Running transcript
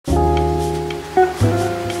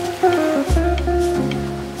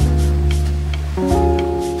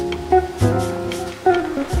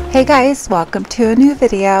guys, welcome to a new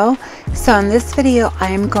video. So in this video I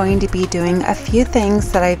am going to be doing a few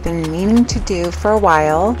things that I've been meaning to do for a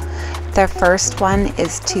while. The first one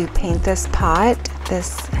is to paint this pot,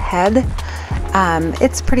 this head.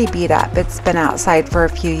 It's pretty beat up. It's been outside for a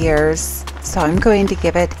few years, so I'm going to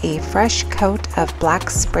give it a fresh coat of black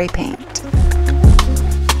spray paint.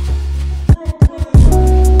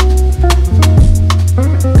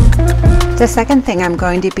 The second thing I'm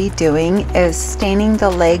going to be doing is staining the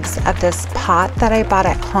legs of this pot that I bought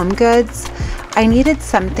at HomeGoods. I needed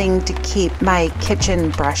something to keep my kitchen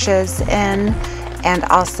brushes in and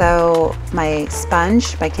also my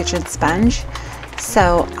sponge, my kitchen sponge.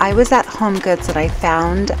 So I was at HomeGoods and I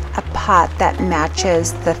found a pot that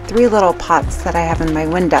matches the 3 little pots that I have in my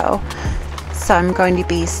window. So I'm going to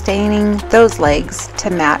be staining those legs to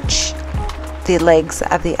match the legs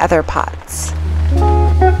of the other pots.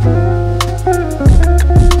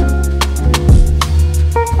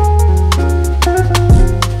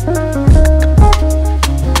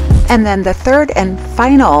 And then the third and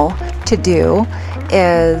final to do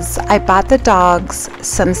is I bought the dogs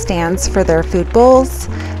some stands for their food bowls,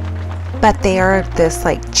 but they are this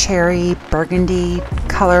like cherry burgundy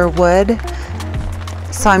color wood.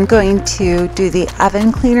 So I'm going to do the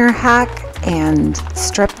oven cleaner hack and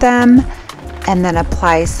strip them and then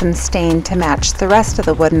apply some stain to match the rest of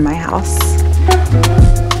the wood in my house.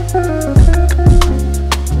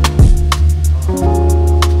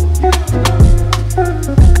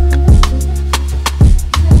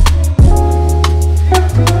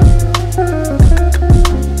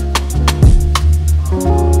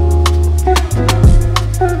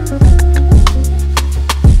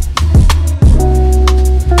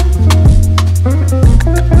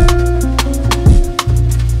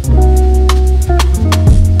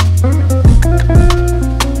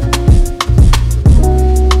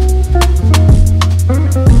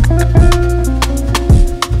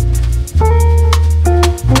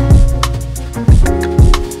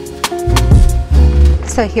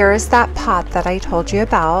 So here is that pot that I told you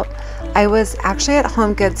about. I was actually at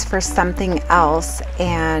HomeGoods for something else,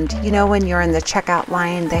 and you know when you're in the checkout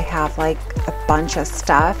line they have like a bunch of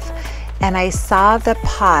stuff, and I saw the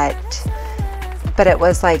pot but it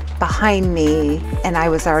was like behind me and I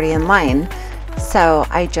was already in line. So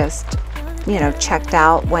I just, you know, checked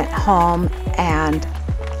out, went home, and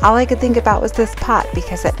all I could think about was this pot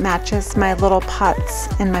because it matches my little pots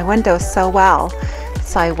in my window so well.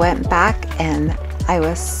 So I went back and I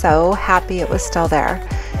was so happy it was still there.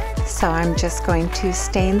 So I'm just going to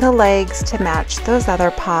stain the legs to match those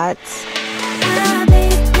other pots.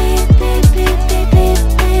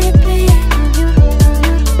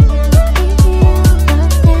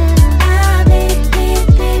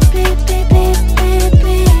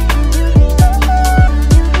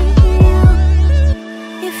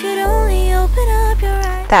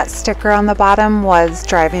 That sticker on the bottom was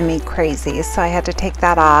driving me crazy, so I had to take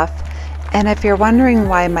that off. And if you're wondering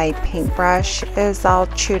why my paintbrush is all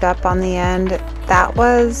chewed up on the end, that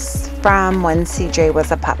was from when CJ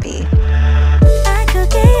was a puppy. I could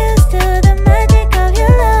get used to the magic of your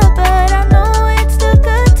love, but I know it's too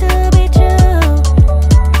good to be true.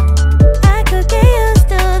 I could get used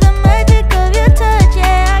to the magic of your touch,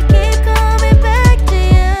 yeah, I keep coming back to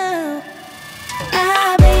you.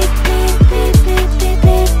 I be for you.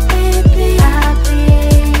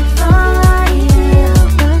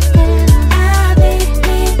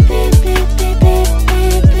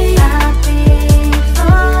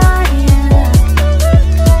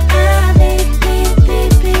 I be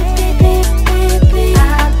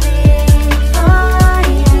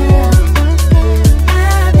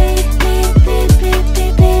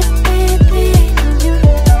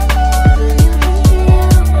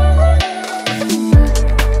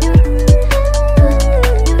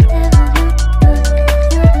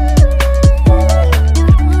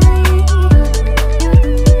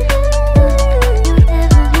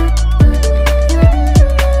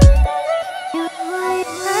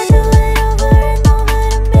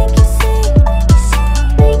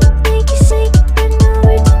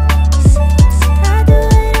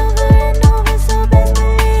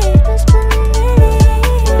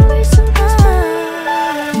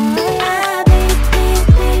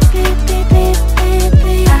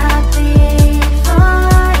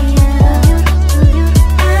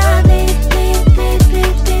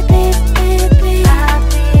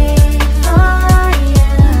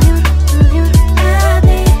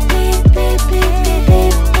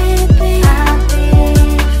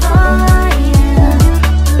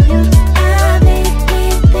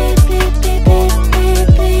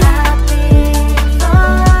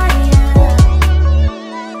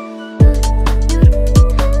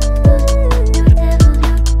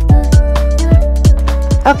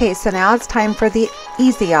Okay, so now it's time for the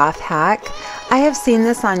easy off hack. I have seen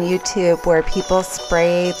this on YouTube where people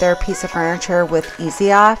spray their piece of furniture with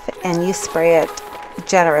Easy Off, and you spray it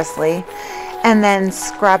generously and then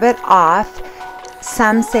scrub it off.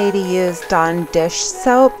 Some say to use Dawn dish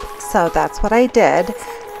soap, so that's what I did,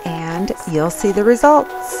 and you'll see the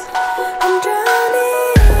results.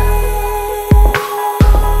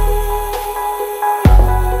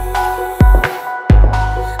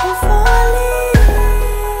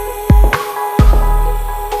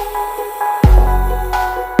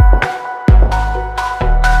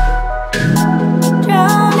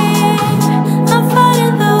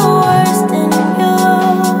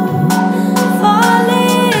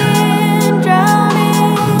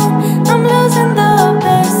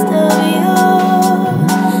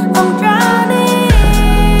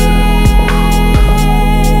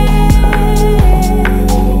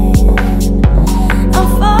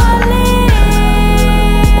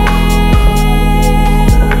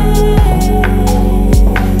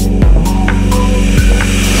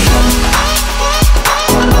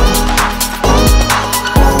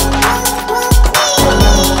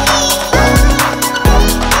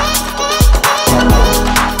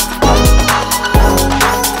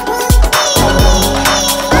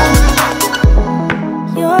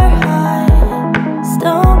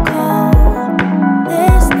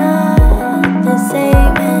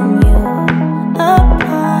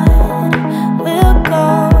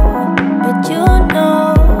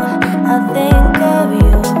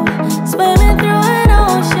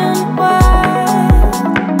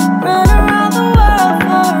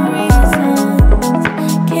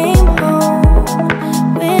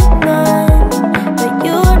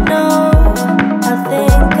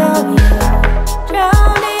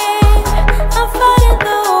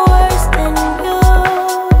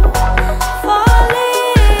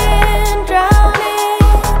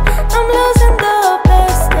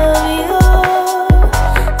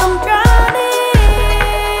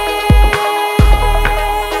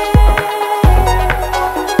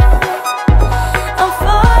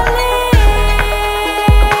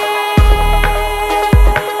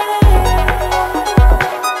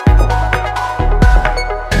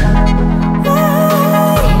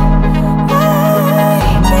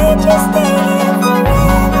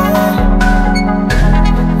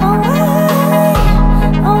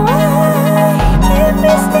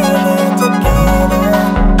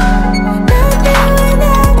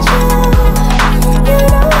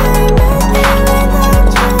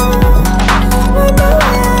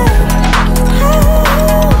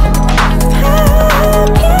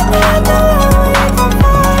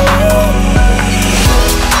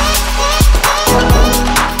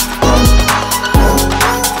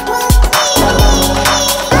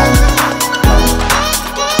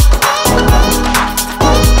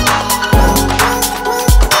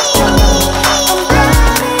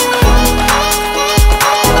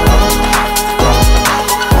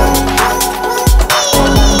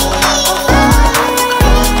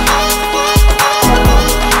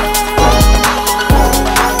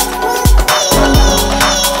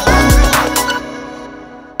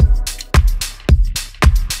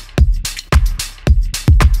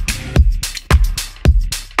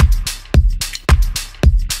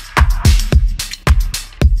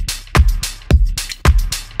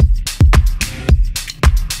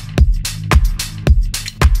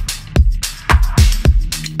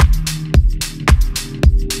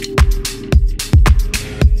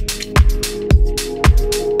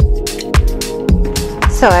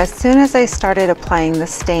 So as soon as I started applying the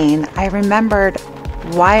stain, I remembered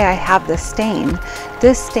why I have this stain.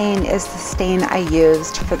 This stain is the stain I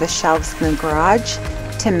used for the shelves in the garage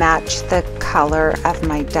to match the color of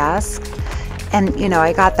my desk. And you know,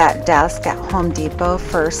 I got that desk at Home Depot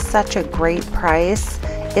for such a great price.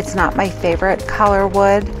 It's not my favorite color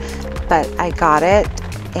wood, but I got it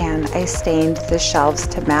and I stained the shelves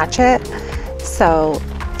to match it. So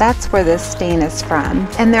that's where this stain is from.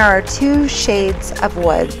 And there are two shades of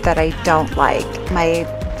wood that I don't like. My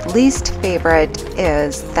least favorite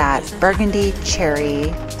is that burgundy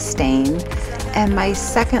cherry stain, and my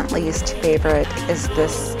second least favorite is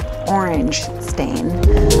this orange stain.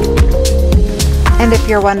 And if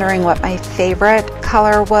you're wondering what my favorite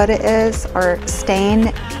color wood is or stain,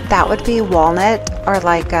 that would be walnut, or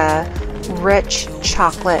like a rich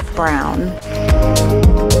chocolate brown.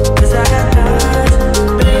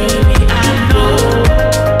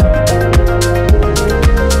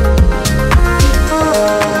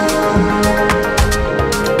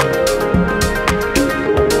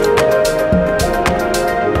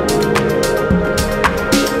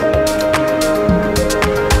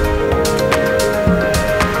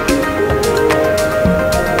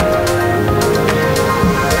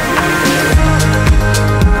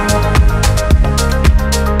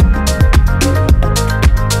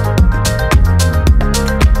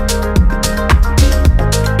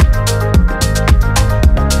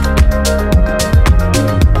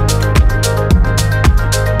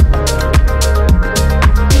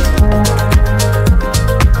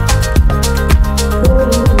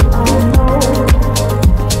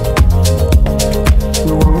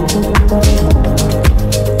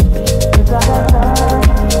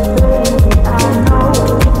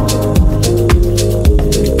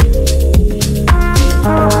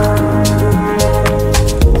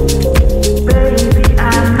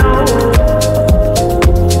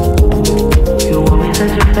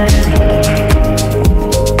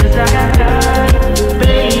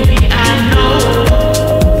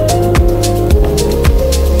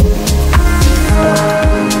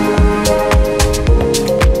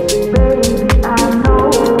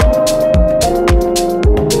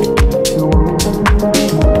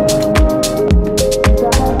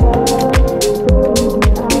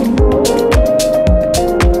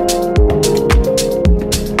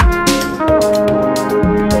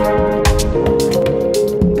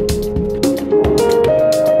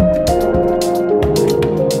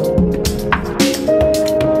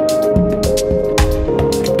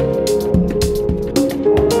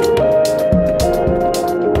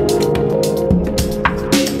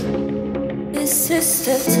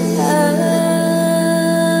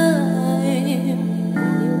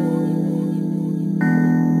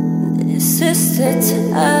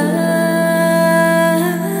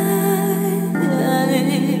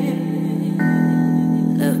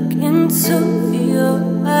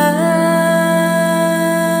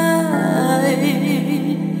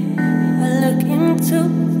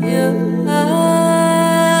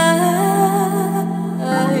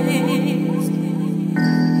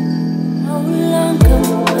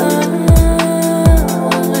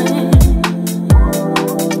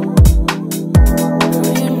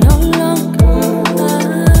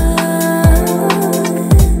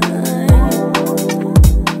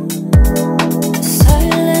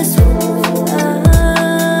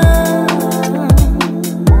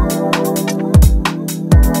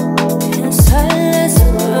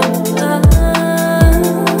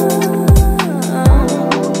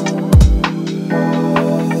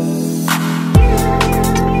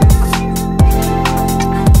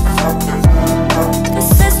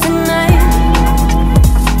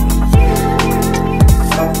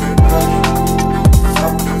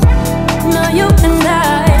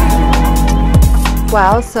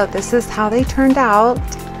 Well, so this is how they turned out.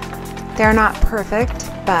 They're not perfect,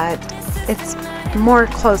 but it's more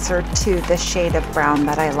closer to the shade of brown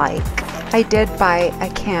that I like. I did buy a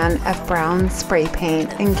can of brown spray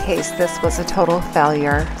paint in case this was a total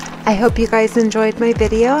failure. I hope you guys enjoyed my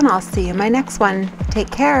video, and I'll see you in my next one.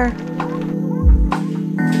 Take care.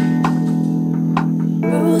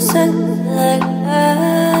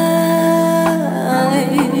 Like